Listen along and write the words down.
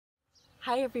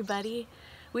Hi everybody.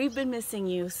 We've been missing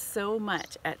you so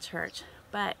much at church,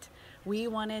 but we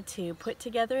wanted to put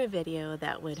together a video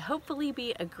that would hopefully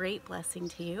be a great blessing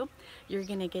to you. You're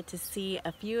going to get to see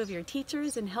a few of your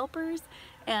teachers and helpers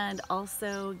and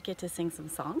also get to sing some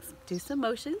songs, do some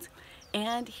motions,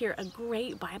 and hear a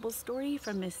great Bible story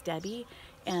from Miss Debbie,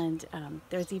 and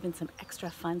there's even some extra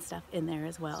fun stuff in there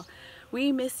as well.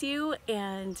 We miss you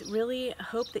and really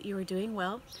hope that you are doing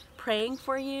well, praying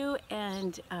for you,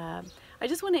 and I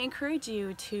just want to encourage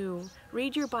you to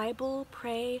read your Bible,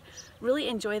 pray, really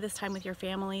enjoy this time with your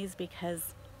families,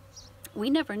 because we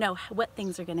never know what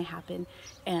things are going to happen,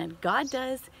 and God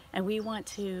does, and we want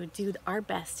to do our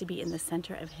best to be in the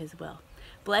center of His will.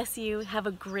 Bless you. Have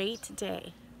a great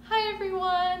day. Hi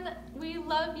everyone, we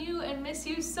love you and miss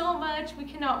you so much. We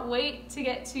cannot wait to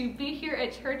get to be here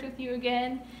at church with you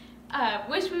again.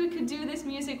 Wish we could do this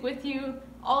music with you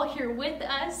all here with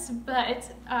us,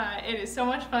 but it is so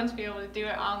much fun to be able to do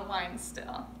it online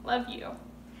still. Love you.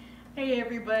 Hey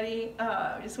everybody,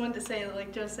 just wanted to say,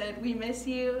 like Joe said, we miss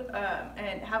you,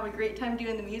 and have a great time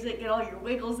doing the music. Get all your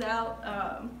wiggles out,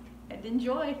 and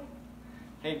enjoy.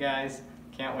 Hey guys,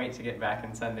 can't wait to get back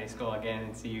in Sunday school again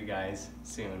and see you guys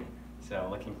soon. So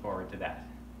looking forward to that.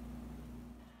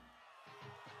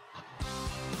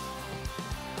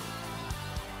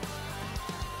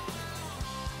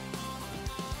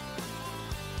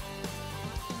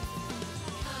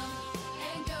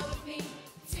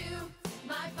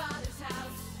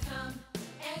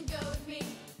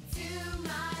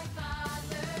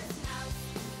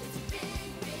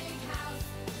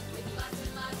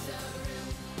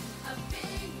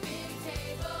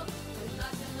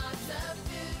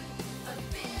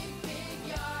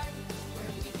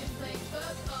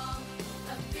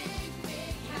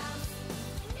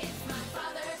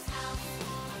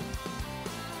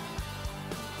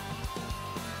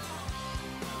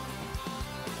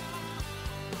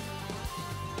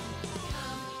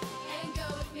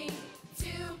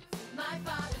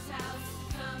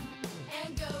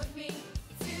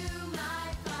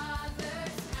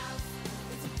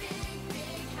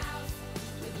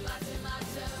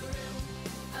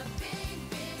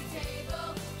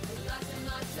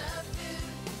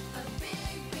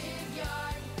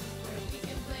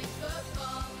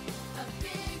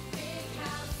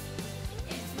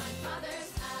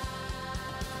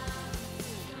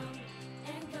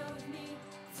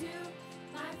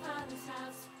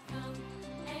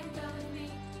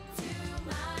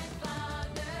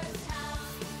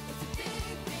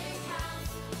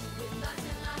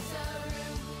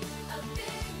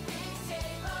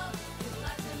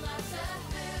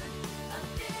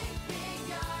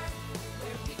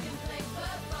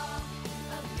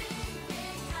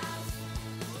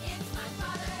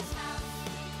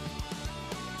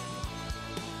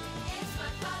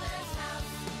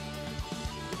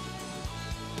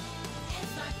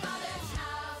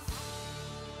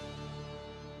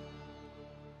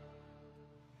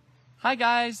 Hi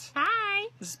guys. Hi.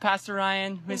 This is Pastor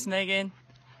Ryan, Miss Megan.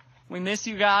 We miss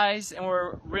you guys, and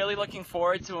we're really looking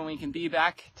forward to when we can be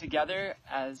back together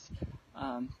as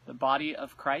the body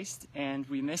of Christ. And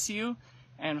we miss you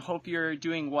and hope you're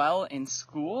doing well in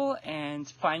school and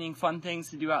finding fun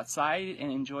things to do outside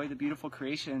and enjoy the beautiful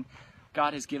creation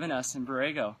God has given us in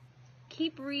Borrego.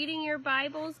 Keep reading your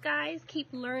Bibles, guys. Keep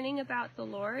learning about the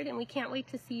Lord, and we can't wait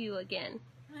to see you again.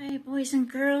 Hi, boys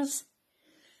and girls.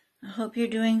 I hope you're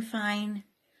doing fine.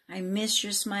 I miss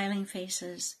your smiling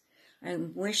faces. I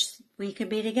wish we could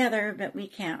be together, but we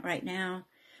can't right now.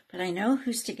 But I know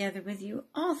who's together with you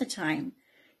all the time,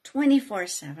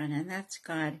 24/7, and that's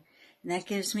God. And that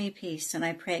gives me peace, and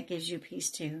I pray it gives you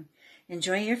peace too.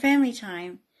 Enjoy your family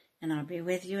time, and I'll be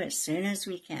with you as soon as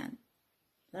we can.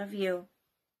 Love you.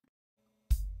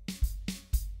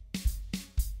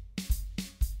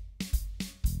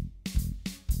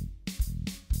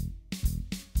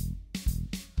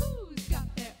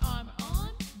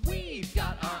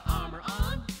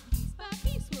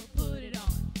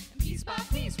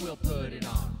 We'll put it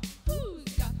on.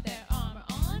 Who's got their armor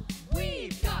on?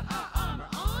 We've got our armor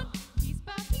on. Piece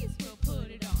by piece we'll put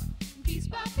it on. Piece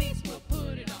by piece we'll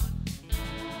put it on.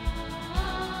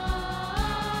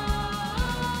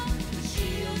 The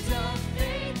shield of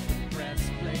faith, the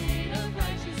breastplate of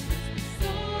righteousness, the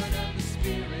sword of the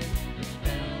Spirit, the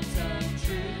belt of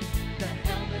truth, the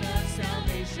helmet of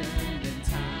salvation, then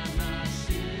tie my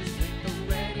shoes with the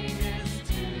readiness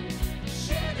to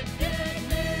share the good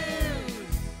news.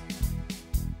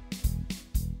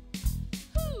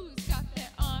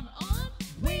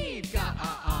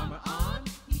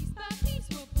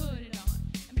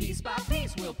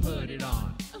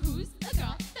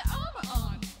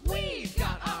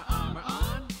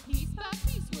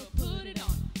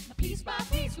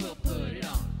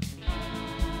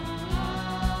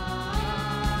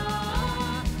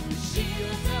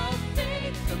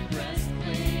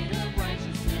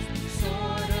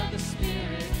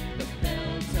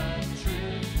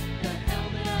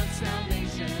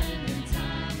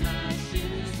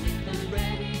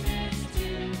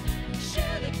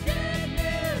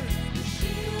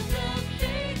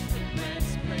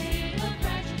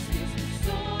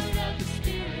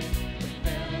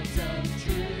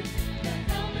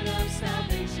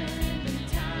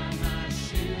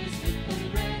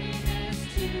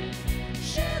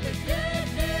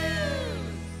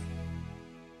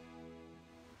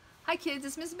 kids,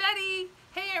 it's Miss Betty.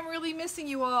 Hey, I'm really missing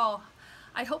you all.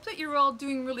 I hope that you're all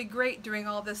doing really great during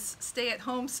all this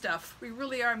stay-at-home stuff. We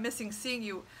really are missing seeing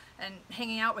you and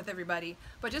hanging out with everybody.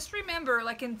 But just remember,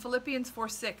 like in Philippians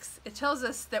 4:6, it tells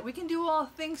us that we can do all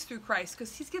things through Christ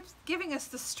because he's giving us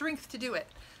the strength to do it.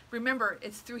 Remember,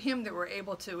 it's through him that we're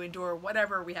able to endure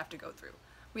whatever we have to go through.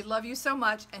 We love you so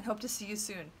much and hope to see you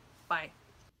soon. Bye.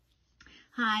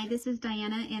 Hi, this is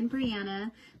Diana and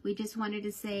Brianna. We just wanted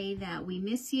to say that we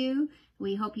miss you.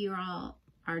 We hope you all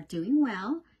are doing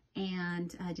well.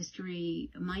 And just a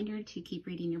reminder to keep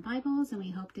reading your Bibles, and we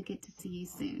hope to get to see you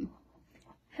soon.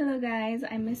 Hello guys,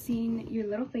 I'm missing your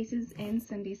little faces in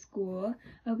Sunday school.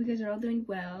 I hope you guys are all doing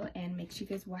well, and make sure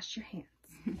you guys wash your hands.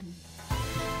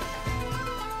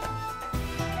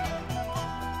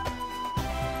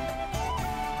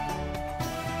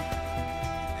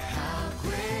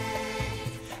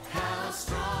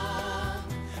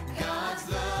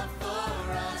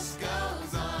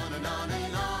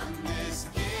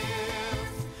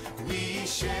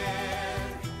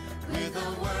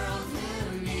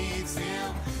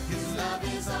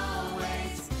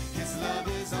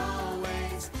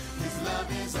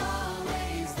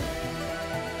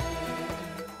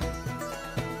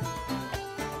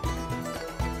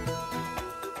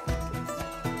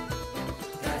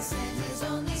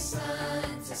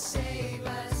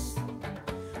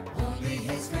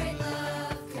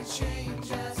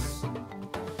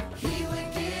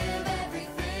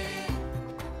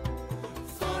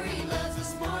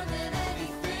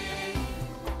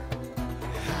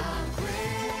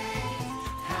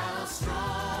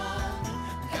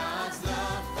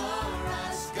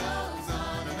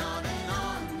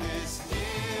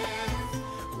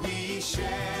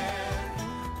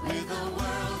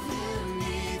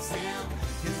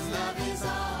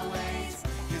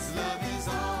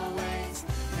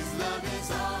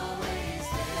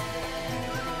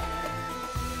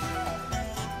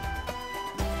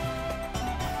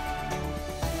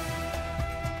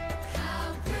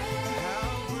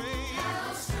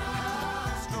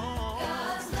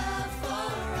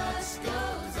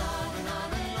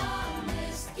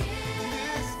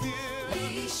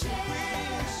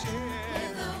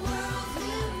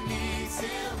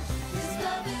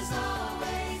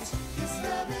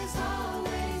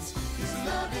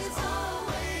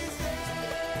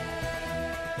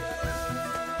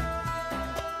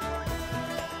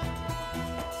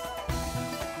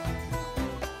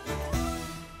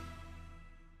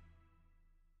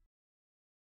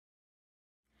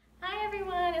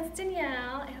 It's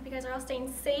Danielle. I hope you guys are all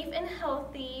staying safe and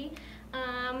healthy.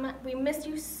 We missed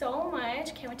you so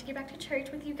much. Can't wait to get back to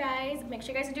church with you guys. Make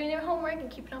sure you guys are doing your homework and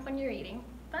keeping up on your reading.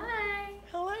 Bye.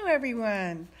 Hello,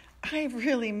 everyone. I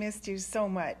really missed you so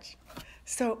much.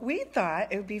 So we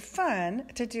thought it would be fun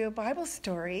to do a Bible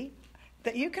story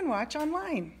that you can watch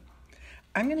online.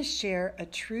 I'm going to share a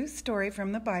true story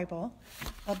from the Bible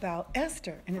about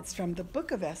Esther, and it's from the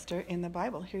book of Esther in the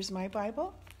Bible. Here's my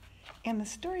Bible. And the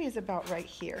story is about right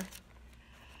here.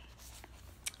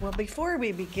 Well, before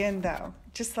we begin, though,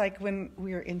 just like when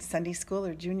we were in Sunday school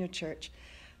or junior church,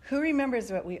 who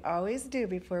remembers what we always do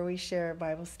before we share a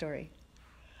Bible story?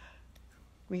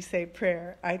 We say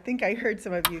prayer. I think I heard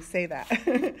some of you say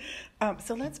that.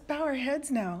 So let's bow our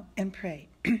heads now and pray.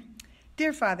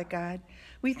 Dear Father God,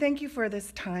 we thank you for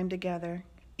this time together,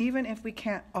 even if we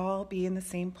can't all be in the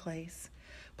same place.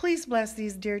 Please bless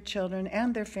these dear children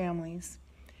and their families.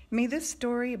 May this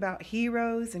story about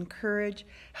heroes and courage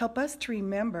help us to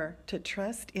remember to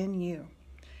trust in you.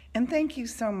 And thank you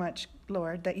so much,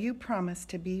 Lord, that you promise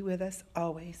to be with us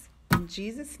always. In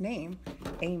Jesus' name,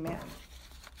 amen.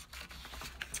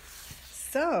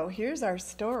 So here's our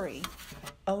story.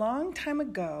 A long time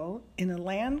ago, in a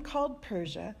land called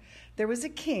Persia, there was a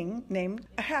king named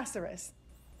Ahasuerus.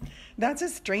 That's a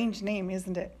strange name,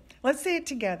 isn't it? Let's say it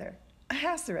together.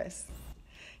 Ahasuerus.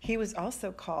 He was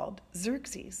also called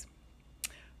Xerxes.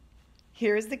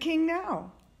 Here is the king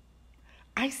now.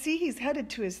 I see he's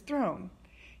headed to his throne.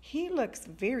 He looks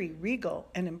very regal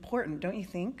and important, don't you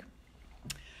think?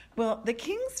 Well, the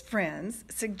king's friends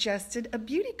suggested a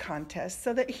beauty contest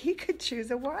so that he could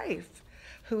choose a wife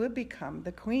who would become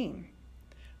the queen.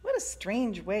 What a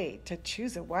strange way to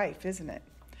choose a wife, isn't it?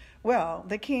 Well,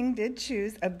 the king did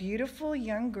choose a beautiful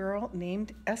young girl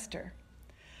named Esther.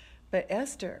 But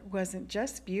Esther wasn't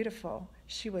just beautiful.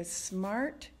 She was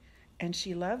smart and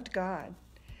she loved God.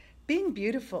 Being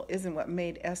beautiful isn't what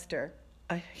made Esther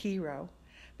a hero,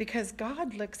 because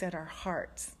God looks at our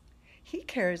hearts. He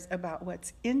cares about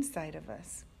what's inside of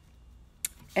us.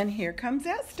 And here comes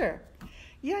Esther.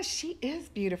 Yes, she is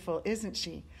beautiful, isn't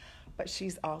she? But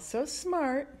she's also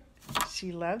smart.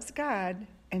 She loves God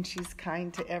and she's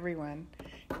kind to everyone.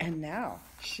 And now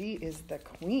she is the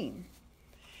queen.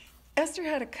 Esther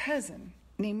had a cousin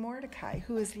named Mordecai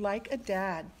who was like a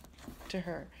dad to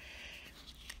her.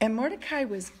 And Mordecai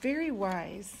was very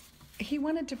wise. He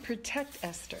wanted to protect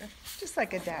Esther, just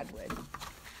like a dad would.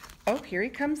 Oh, here he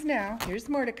comes now. Here's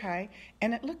Mordecai,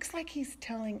 and it looks like he's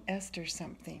telling Esther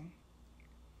something.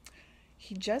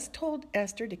 He just told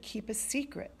Esther to keep a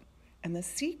secret, and the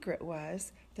secret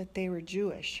was that they were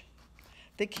Jewish.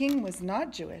 The king was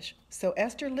not Jewish, so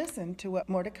Esther listened to what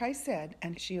Mordecai said,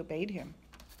 and she obeyed him.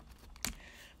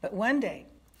 But one day,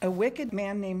 a wicked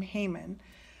man named Haman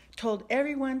told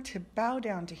everyone to bow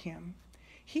down to him.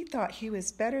 He thought he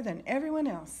was better than everyone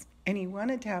else, and he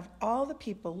wanted to have all the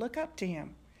people look up to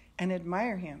him and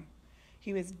admire him.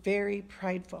 He was very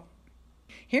prideful.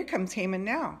 Here comes Haman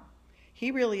now.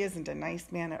 He really isn't a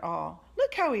nice man at all.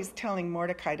 Look how he's telling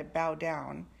Mordecai to bow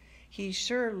down. He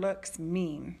sure looks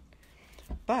mean.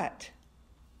 But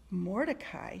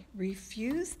Mordecai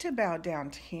refused to bow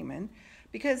down to Haman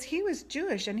because he was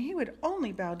Jewish and he would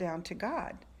only bow down to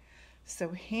God. So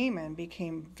Haman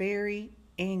became very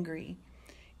angry.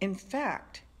 In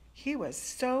fact, he was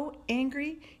so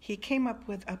angry, he came up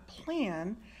with a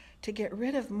plan to get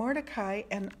rid of Mordecai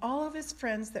and all of his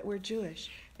friends that were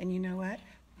Jewish. And you know what?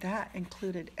 That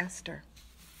included Esther.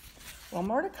 Well,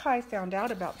 Mordecai found out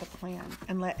about the plan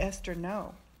and let Esther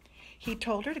know. He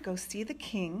told her to go see the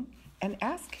king and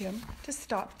ask him to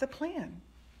stop the plan.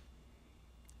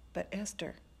 But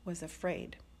Esther was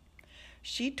afraid.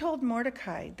 She told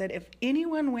Mordecai that if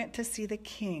anyone went to see the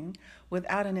king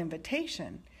without an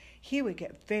invitation, he would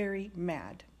get very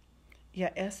mad.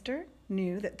 Yet Esther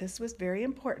knew that this was very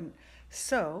important,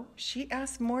 so she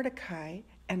asked Mordecai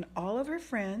and all of her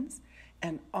friends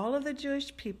and all of the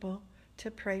Jewish people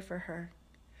to pray for her.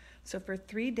 So for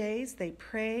 3 days they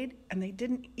prayed, and they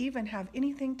didn't even have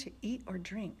anything to eat or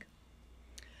drink.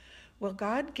 Well,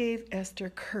 God gave Esther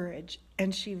courage,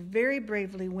 and she very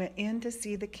bravely went in to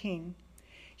see the king.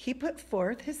 He put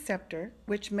forth his scepter,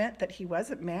 which meant that he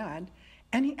wasn't mad,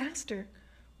 and he asked her,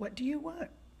 "What do you want?"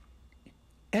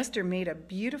 Esther made a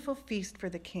beautiful feast for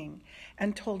the king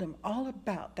and told him all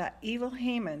about that evil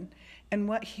Haman and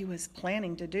what he was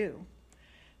planning to do.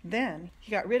 Then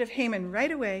he got rid of Haman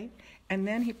right away, and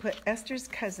then he put Esther's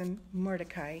cousin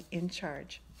Mordecai in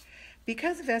charge.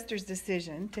 Because of Esther's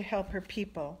decision to help her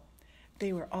people,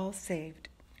 they were all saved.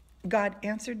 God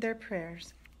answered their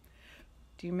prayers.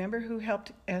 Do you remember who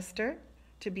helped Esther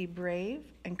to be brave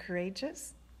and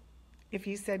courageous? If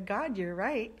you said God, you're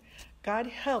right. God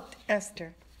helped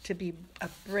Esther to be a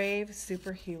brave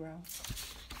superhero.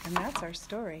 And that's our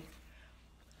story.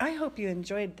 I hope you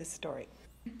enjoyed this story.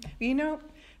 You know,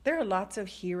 there are lots of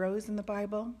heroes in the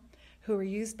Bible who were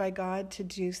used by God to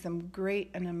do some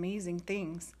great and amazing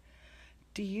things.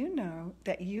 Do you know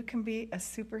that you can be a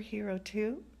superhero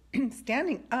too?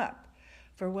 Standing up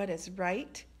for what is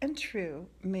right and true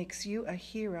makes you a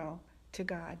hero to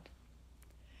God.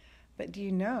 But do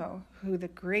you know who the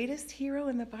greatest hero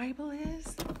in the Bible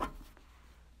is?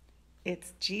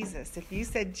 It's Jesus. If you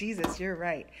said Jesus, you're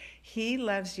right. He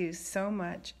loves you so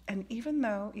much, and even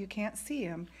though you can't see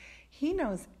him, he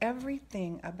knows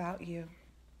everything about you,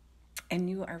 and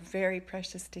you are very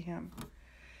precious to him.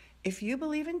 If you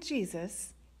believe in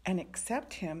Jesus and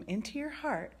accept him into your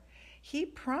heart, he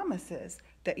promises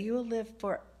that you will live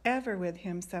forever with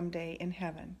him someday in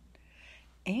heaven.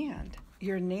 And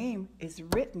your name is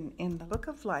written in the book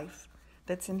of life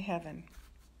that's in heaven.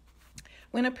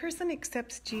 When a person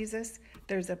accepts Jesus,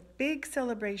 there's a big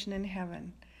celebration in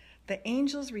heaven. The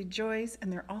angels rejoice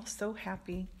and they're all so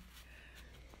happy.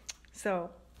 So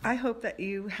I hope that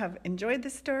you have enjoyed the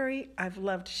story. I've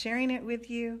loved sharing it with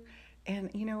you.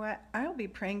 And you know what? I'll be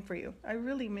praying for you. I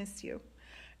really miss you.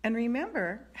 And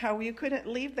remember how you couldn't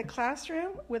leave the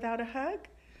classroom without a hug?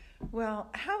 Well,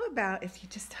 how about if you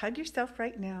just hug yourself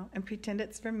right now and pretend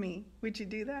it's from me? Would you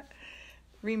do that?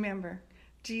 Remember,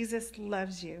 Jesus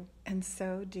loves you, and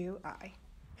so do I.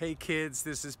 Hey kids,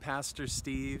 this is Pastor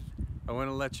Steve. I want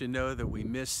to let you know that we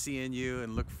miss seeing you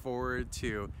and look forward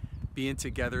to being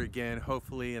together again,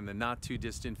 hopefully in the not too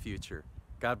distant future.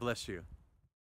 God bless you.